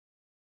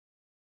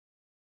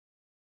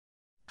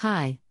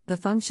Hi, the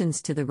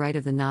functions to the right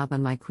of the knob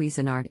on my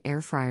Cuisinart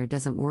air fryer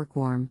doesn't work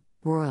warm,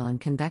 broil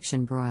and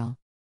convection broil.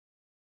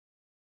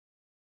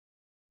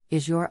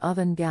 Is your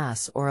oven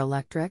gas or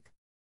electric?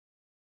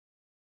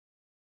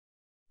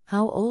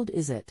 How old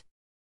is it?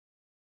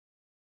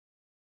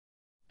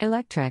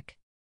 Electric.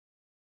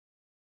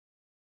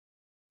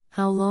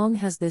 How long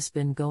has this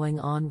been going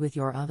on with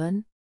your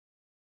oven?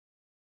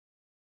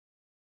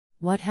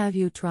 What have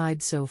you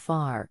tried so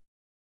far?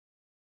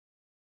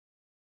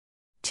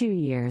 2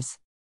 years.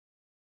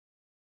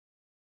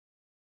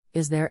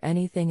 Is there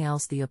anything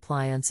else the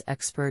appliance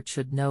expert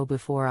should know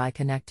before I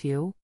connect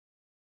you?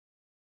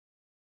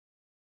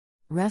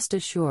 Rest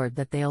assured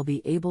that they'll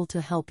be able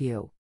to help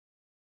you.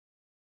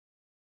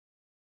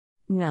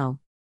 No.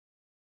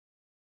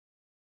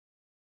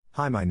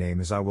 Hi, my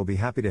name is. I will be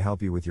happy to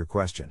help you with your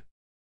question.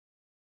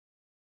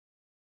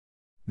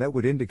 That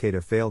would indicate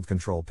a failed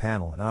control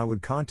panel, and I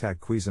would contact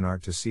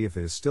Cuisinart to see if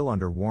it is still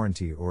under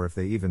warranty or if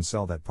they even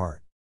sell that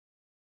part.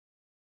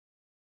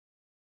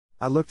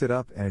 I looked it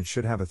up and it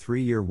should have a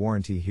 3-year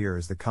warranty. Here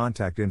is the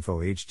contact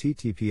info: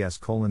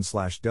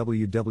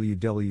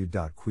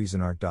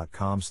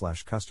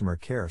 https://www.cuisinart.com/customer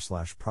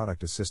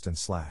care/product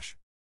assistance/.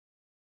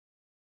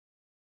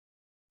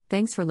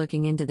 Thanks for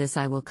looking into this.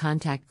 I will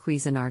contact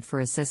Cuisinart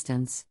for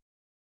assistance.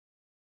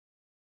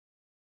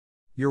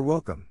 You're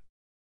welcome.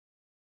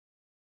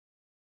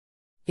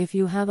 If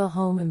you have a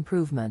home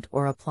improvement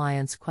or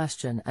appliance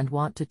question and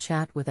want to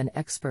chat with an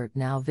expert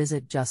now,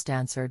 visit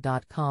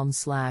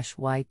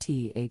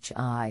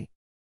JustAnswer.com/YTHI.